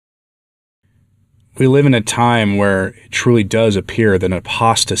we live in a time where it truly does appear that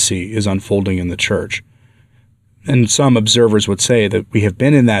apostasy is unfolding in the church. And some observers would say that we have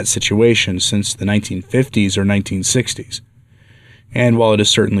been in that situation since the 1950s or 1960s. And while it is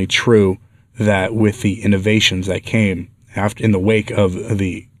certainly true that with the innovations that came in the wake of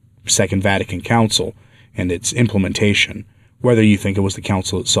the Second Vatican Council and its implementation, whether you think it was the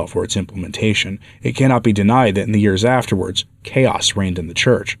council itself or its implementation, it cannot be denied that in the years afterwards, chaos reigned in the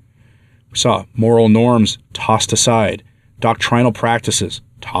church. We saw moral norms tossed aside, doctrinal practices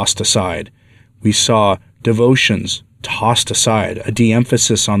tossed aside. We saw devotions tossed aside, a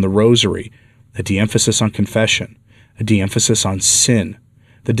de-emphasis on the rosary, a de-emphasis on confession, a de-emphasis on sin,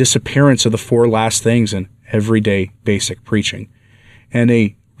 the disappearance of the four last things in everyday basic preaching, and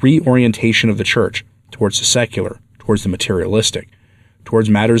a reorientation of the church towards the secular, towards the materialistic, towards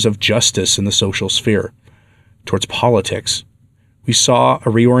matters of justice in the social sphere, towards politics. We saw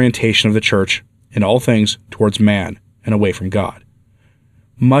a reorientation of the church in all things towards man and away from God.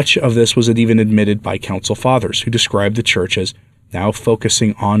 Much of this was even admitted by council fathers who described the church as now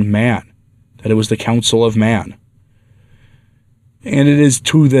focusing on man, that it was the council of man. And it is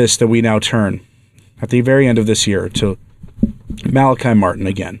to this that we now turn at the very end of this year to Malachi Martin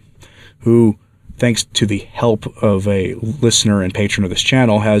again, who, thanks to the help of a listener and patron of this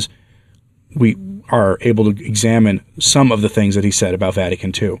channel, we are able to examine some of the things that he said about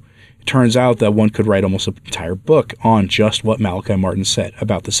Vatican II. It turns out that one could write almost an entire book on just what Malachi Martin said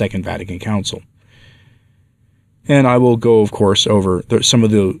about the Second Vatican Council. And I will go, of course, over some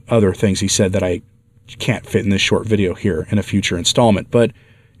of the other things he said that I can't fit in this short video here in a future installment, but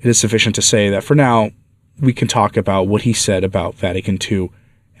it is sufficient to say that for now, we can talk about what he said about Vatican II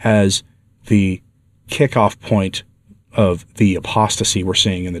as the kickoff point of the apostasy we're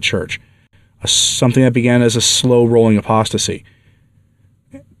seeing in the church. Something that began as a slow-rolling apostasy.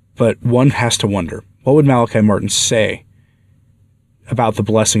 But one has to wonder, what would Malachi Martin say about the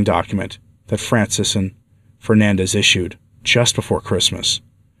blessing document that Francis and Fernandez issued just before Christmas?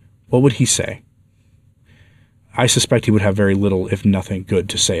 What would he say? I suspect he would have very little, if nothing, good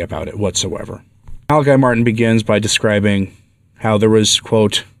to say about it whatsoever. Malachi Martin begins by describing how there was,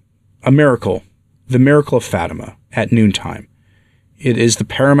 quote, a miracle, the miracle of Fatima, at noontime. It is the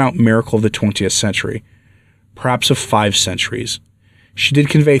paramount miracle of the 20th century, perhaps of 5 centuries. She did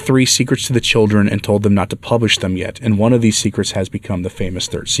convey 3 secrets to the children and told them not to publish them yet, and one of these secrets has become the famous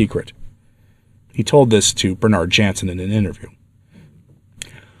third secret. He told this to Bernard Jansen in an interview.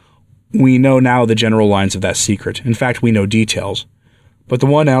 We know now the general lines of that secret. In fact, we know details. But the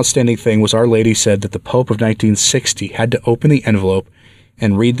one outstanding thing was Our Lady said that the Pope of 1960 had to open the envelope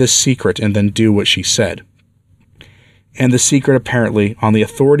and read this secret and then do what she said. And the secret apparently, on the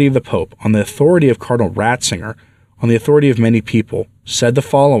authority of the Pope, on the authority of Cardinal Ratzinger, on the authority of many people, said the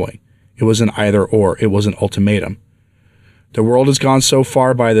following. It was an either-or. It was an ultimatum. The world has gone so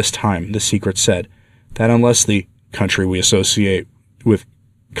far by this time, the secret said, that unless the country we associate with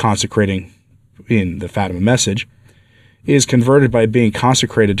consecrating in the Fatima message is converted by being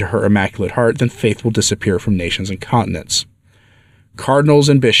consecrated to her Immaculate Heart, then faith will disappear from nations and continents. Cardinals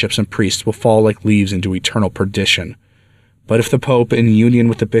and bishops and priests will fall like leaves into eternal perdition. But if the Pope, in union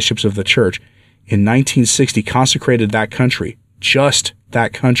with the bishops of the Church, in 1960 consecrated that country, just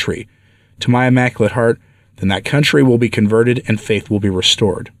that country, to my Immaculate Heart, then that country will be converted and faith will be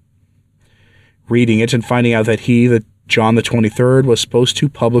restored. Reading it and finding out that John the 23rd, was supposed to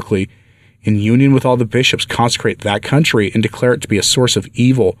publicly, in union with all the bishops, consecrate that country and declare it to be a source of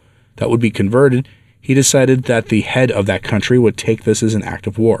evil that would be converted, he decided that the head of that country would take this as an act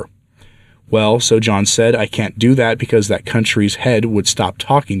of war. Well, so John said, I can't do that because that country's head would stop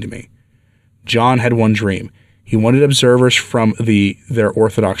talking to me. John had one dream. He wanted observers from their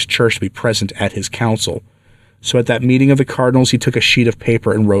Orthodox Church to be present at his council. So at that meeting of the cardinals, he took a sheet of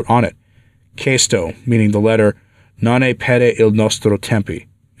paper and wrote on it, Questo, meaning the letter, non è per il nostro tempi.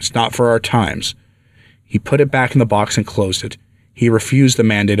 It's not for our times. He put it back in the box and closed it. He refused the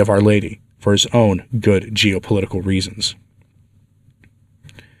mandate of Our Lady for his own good geopolitical reasons.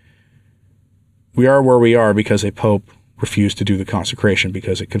 We are where we are because a pope refused to do the consecration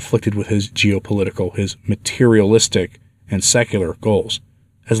because it conflicted with his geopolitical, his materialistic and secular goals,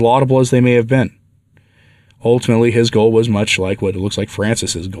 as laudable as they may have been. Ultimately, his goal was much like what it looks like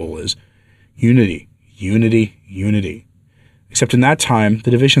Francis's goal is. Unity, unity, unity. Except in that time,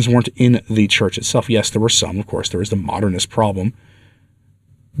 the divisions weren't in the church itself. Yes, there were some, of course. There was the modernist problem.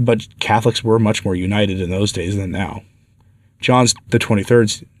 But Catholics were much more united in those days than now. John's the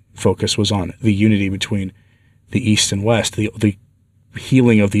 23rd's focus was on the unity between the East and West, the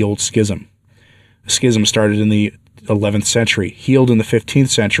healing of the old schism. The schism started in the 11th century, healed in the 15th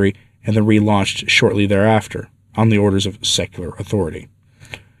century, and then relaunched shortly thereafter on the orders of secular authority.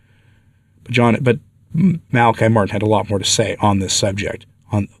 But Malachi Martin had a lot more to say on this subject,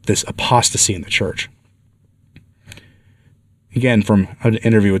 on this apostasy in the church. Again, from an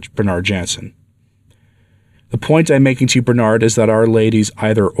interview with Bernard Jansen. The point I'm making to you, Bernard, is that Our Lady's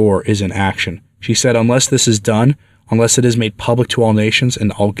either-or is in action. She said, unless this is done, unless it is made public to all nations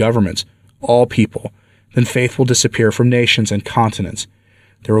and all governments, all people, then faith will disappear from nations and continents.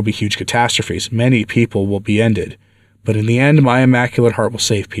 There will be huge catastrophes. Many people will be ended. But in the end, my Immaculate Heart will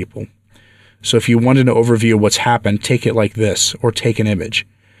save people. So if you wanted an overview of what's happened, take it like this, or take an image.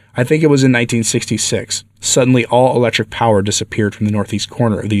 I think it was in 1966. Suddenly, all electric power disappeared from the northeast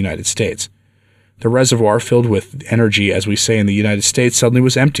corner of the United States. The reservoir filled with energy, as we say in the United States, suddenly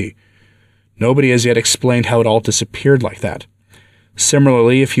was empty. Nobody has yet explained how it all disappeared like that.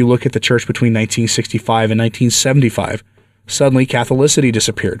 Similarly, if you look at the church between 1965 and 1975, suddenly Catholicity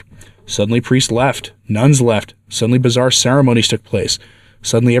disappeared. Suddenly priests left, nuns left, suddenly bizarre ceremonies took place.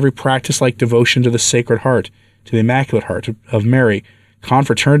 Suddenly every practice like devotion to the Sacred Heart, to the Immaculate Heart of Mary,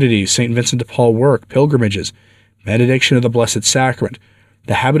 confraternities, St. Vincent de Paul work, pilgrimages, benediction of the Blessed Sacrament,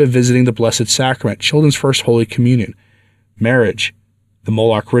 the habit of visiting the Blessed Sacrament, children's first Holy Communion, marriage, the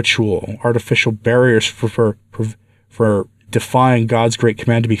Moloch ritual, artificial barriers for defying God's great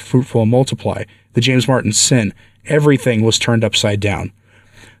command to be fruitful and multiply, the James Martin sin, everything was turned upside down.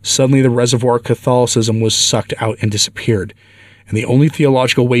 Suddenly the reservoir of Catholicism was sucked out and disappeared. And the only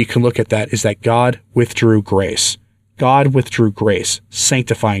theological way you can look at that is that God withdrew grace. God withdrew grace,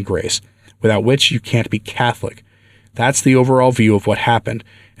 sanctifying grace, without which you can't be Catholic. That's the overall view of what happened.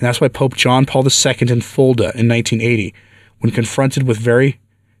 And that's why Pope John Paul II in Fulda in 1980, when confronted with very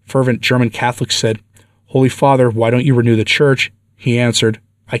fervent German Catholics, said, "Holy Father, why don't you renew the church?" He answered,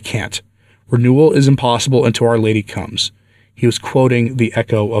 "I can't. Renewal is impossible until Our Lady comes." He was quoting the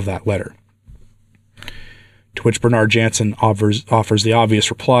echo of that letter. To which Bernard Jansen offers the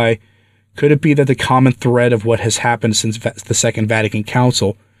obvious reply, could it be that the common thread of what has happened since the Second Vatican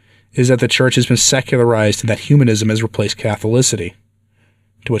Council is that the church has been secularized and that humanism has replaced Catholicity?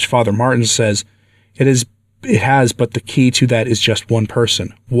 To which Father Martin says, it has, but the key to that is just one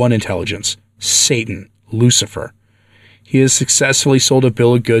person, one intelligence, Satan, Lucifer. He has successfully sold a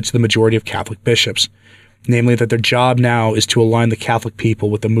bill of goods to the majority of Catholic bishops, namely that their job now is to align the Catholic people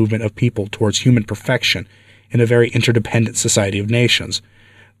with the movement of people towards human perfection in a very interdependent society of nations.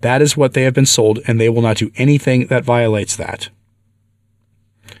 That is what they have been sold, and they will not do anything that violates that.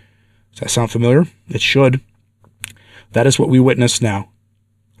 Does that sound familiar? It should. That is what we witness now,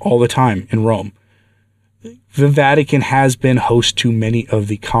 all the time in Rome. The Vatican has been host to many of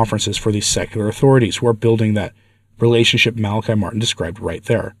the conferences for these secular authorities who are building that relationship Malachi Martin described right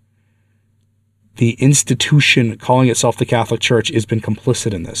there. The institution calling itself the Catholic Church has been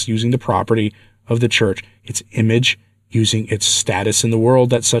complicit in this, using the property of the church, its image, using its status in the world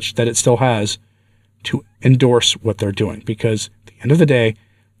that it still has, to endorse what they're doing. Because at the end of the day,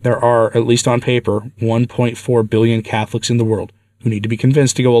 there are, at least on paper, 1.4 billion Catholics in the world who need to be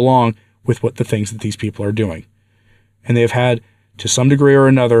convinced to go along with what the things that these people are doing. And they have had, to some degree or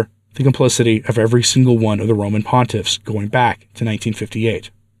another, the complicity of every single one of the Roman pontiffs going back to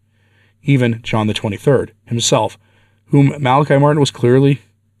 1958. Even John the 23rd himself, whom Malachi Martin was clearly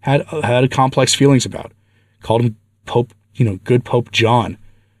had complex feelings about, called him Pope, good Pope John.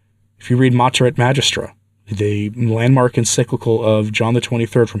 If you read Mater et Magistra, the landmark encyclical of John the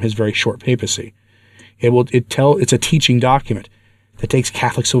 23rd from his very short papacy, it's a teaching document that takes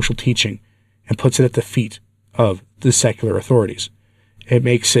Catholic social teaching and puts it at the feet of the secular authorities. It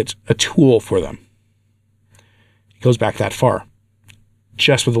makes it a tool for them. It goes back that far,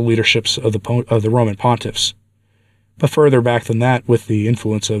 just with the leaderships of the Roman pontiffs. But further back than that, with the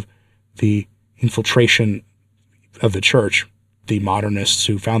influence of the infiltration of the church, the modernists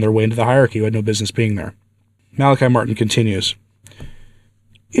who found their way into the hierarchy who had no business being there. Malachi Martin continues,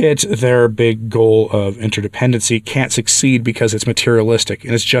 their big goal of interdependency can't succeed because it's materialistic,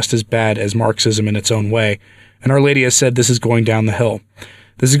 and it's just as bad as Marxism in its own way. And Our Lady has said this is going down the hill.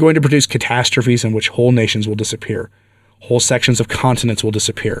 This is going to produce catastrophes in which whole nations will disappear. Whole sections of continents will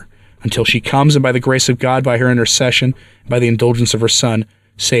disappear, until she comes and by the grace of God, by her intercession, by the indulgence of her Son,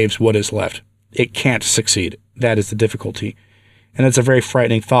 saves what is left. It can't succeed. That is the difficulty. And it's a very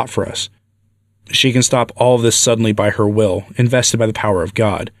frightening thought for us. She can stop all of this suddenly by her will, invested by the power of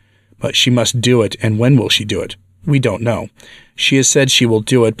God. But she must do it, and when will she do it? We don't know. She has said she will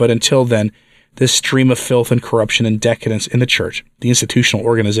do it, but until then, this stream of filth and corruption and decadence in the church, the institutional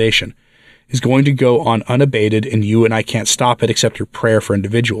organization, is going to go on unabated, and you and I can't stop it except through prayer for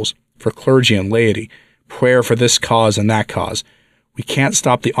individuals, for clergy and laity, prayer for this cause and that cause. We can't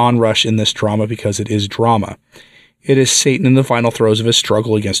stop the onrush in this drama because it is drama. It is Satan in the final throes of his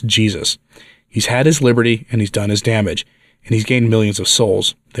struggle against Jesus. He's had his liberty and he's done his damage, and he's gained millions of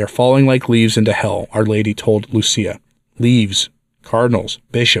souls. They are falling like leaves into hell, Our Lady told Lucia. Leaves, cardinals,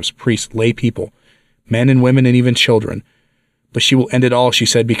 bishops, priests, lay people, men and women and even children. But she will end it all, she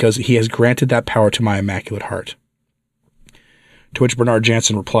said, because he has granted that power to my Immaculate Heart. To which Bernard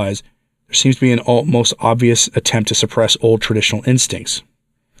Jansen replies, there seems to be an most obvious attempt to suppress old traditional instincts.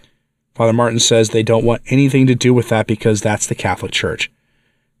 Father Martin says they don't want anything to do with that because that's the Catholic Church.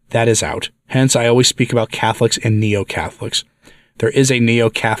 That is out. Hence, I always speak about Catholics and Neo-Catholics. There is a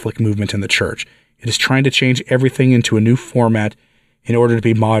Neo-Catholic movement in the Church. It is trying to change everything into a new format in order to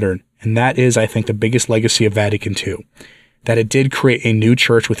be modern, and that is, I think, the biggest legacy of Vatican II, that it did create a new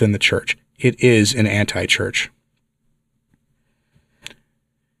church within the Church. It is an anti-church.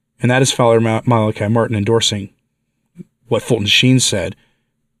 And that is Father Malachi Martin endorsing what Fulton Sheen said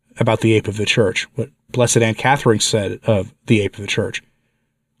about the ape of the Church, what Blessed Aunt Catherine said of the ape of the Church.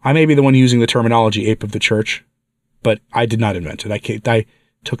 I may be the one using the terminology ape of the Church, but I did not invent it. I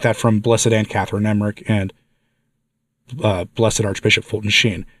took that from Blessed Aunt Catherine Emmerich and Blessed Archbishop Fulton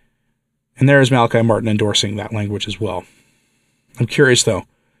Sheen. And there is Malachi Martin endorsing that language as well. I'm curious, though,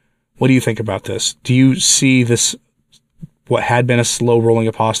 what do you think about this? Do you see this, what had been a slow-rolling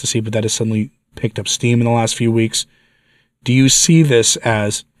apostasy, but that has suddenly picked up steam in the last few weeks? Do you see this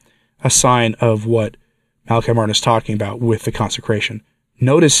as a sign of what Malachi Martin is talking about with the consecration?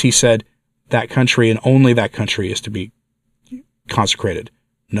 Notice he said that country and only that country is to be consecrated.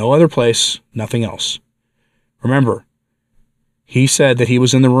 No other place, nothing else. Remember, he said that he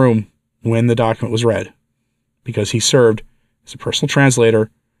was in the room when the document was read because he served as a personal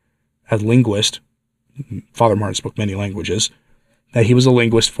translator, as linguist. Father Martin spoke many languages. That he was a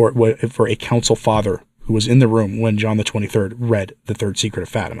linguist for a council father who was in the room when John the 23rd read the Third Secret of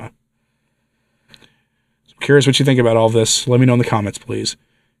Fatima. I'm curious what you think about all this. Let me know in the comments, please.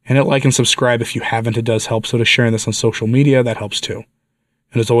 And hit like and subscribe if you haven't. It does help. So to sharing this on social media, that helps too.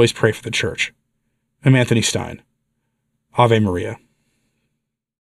 And as always, pray for the Church. I'm Anthony Stein. Ave Maria.